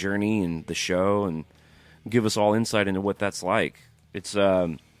and your journey and the show and give us all insight into what that's like. It's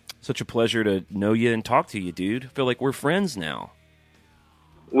such a pleasure to know you and talk to you, dude. I feel like we're friends now.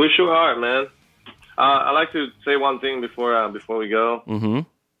 We sure are, man. I'd like to say one thing before we go. Mm-hmm.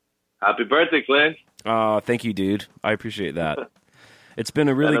 Happy birthday, Clay. Thank you, dude. I appreciate that. It's been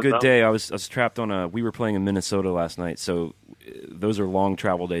a really good day. I was trapped on we were playing in Minnesota last night, so those are long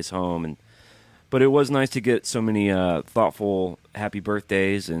travel days home, but it was nice to get so many thoughtful happy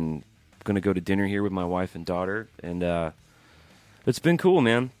birthdays, and I'm going to go to dinner here with my wife and daughter, and it's been cool,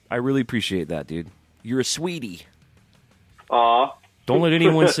 man. I really appreciate that, dude. You're a sweetie. Aw. Don't let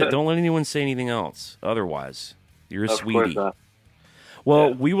anyone say anything else. Otherwise, you're a sweetie. Of course not.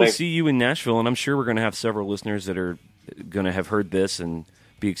 Well, we will see you in Nashville, and I'm sure we're going to have several listeners that are going to have heard this and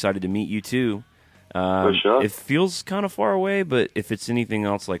be excited to meet you too. For sure. It feels kind of far away, but if it's anything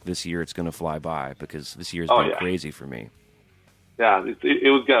else like this year, it's going to fly by because this year's been crazy for me. Yeah,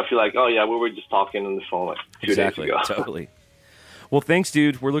 it was going to feel like, we were just talking on the phone like 2 days ago. Totally. Well, thanks,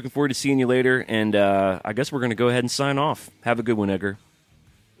 dude. We're looking forward to seeing you later, and I guess we're going to go ahead and sign off. Have a good one, Edgar.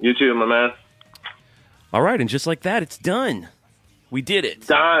 You too, my man. All right, and just like that, it's done. We did it.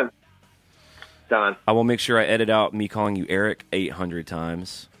 Done. I will make sure I edit out me calling you Eric 800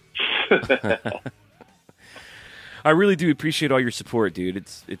 times. I really do appreciate all your support, dude.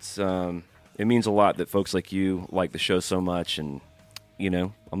 It means a lot that folks like you like the show so much, and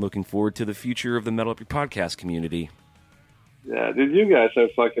I'm looking forward to the future of the Metal Up Your Podcast community. Yeah, dude, you guys are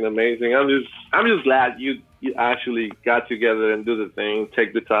fucking amazing. I'm just glad you actually got together and do the thing,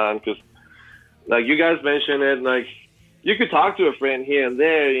 take the time, because like you guys mentioned it, like you could talk to a friend here and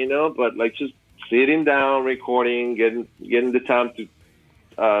there, but like just sitting down, recording, getting the time to,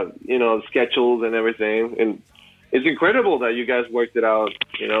 schedules and everything, and it's incredible that you guys worked it out,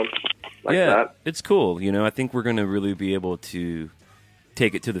 like that. It's cool. I think we're going to really be able to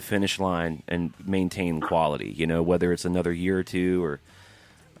take it to the finish line and maintain quality, whether it's another year or two, or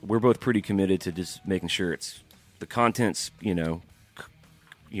we're both pretty committed to just making sure the content's,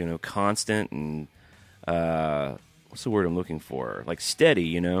 constant and, what's the word I'm looking for? Like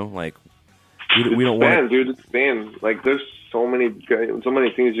steady, like we don't want dude, it's been like, there's so many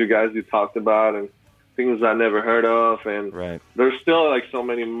things you guys talked about and things I never heard of, and there's still like so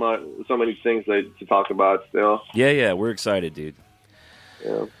many things to talk about still. Yeah, we're excited, dude.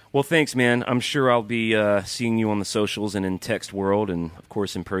 Yeah. Well, thanks, man. I'm sure I'll be seeing you on the socials and in text world, and of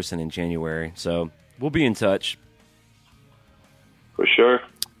course in person in January. So we'll be in touch. For sure.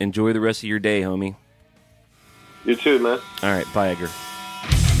 Enjoy the rest of your day, homie. You too, man. All right, bye, Edgar.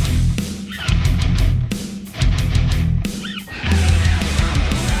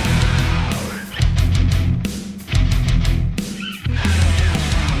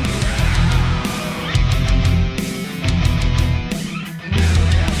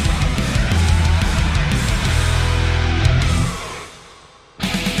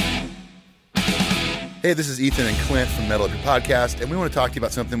 Hey, this is Ethan and Clint from Metal Up Your Podcast, and we want to talk to you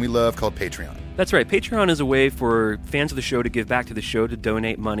about something we love called Patreon. That's right. Patreon is a way for fans of the show to give back to the show, to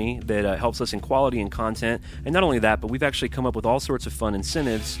donate money that helps us in quality and content. And not only that, but we've actually come up with all sorts of fun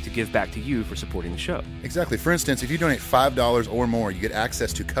incentives to give back to you for supporting the show. Exactly. For instance, if you donate $5 or more, you get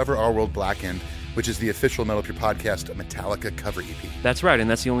access to Cover Our World Blackened, which is the official Metal Up Your Podcast Metallica cover EP. That's right, and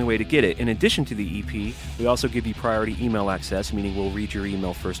that's the only way to get it. In addition to the EP, we also give you priority email access, meaning we'll read your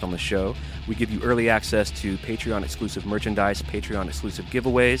email first on the show. We give you early access to Patreon-exclusive merchandise, Patreon-exclusive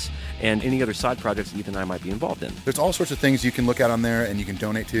giveaways, and any other side projects Ethan and I might be involved in. There's all sorts of things you can look at on there and you can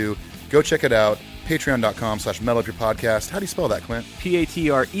donate to. Go check it out. Patreon.com/MetalUpYourPodcast. How do you spell that, Clint?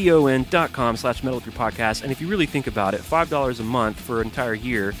 Patreon.com/MetalUpYourPodcast. And if you really think about it, $5 a month for an entire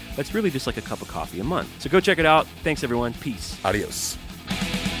year, that's really just like a cup of coffee a month. So go check it out. Thanks, everyone. Peace. Adios.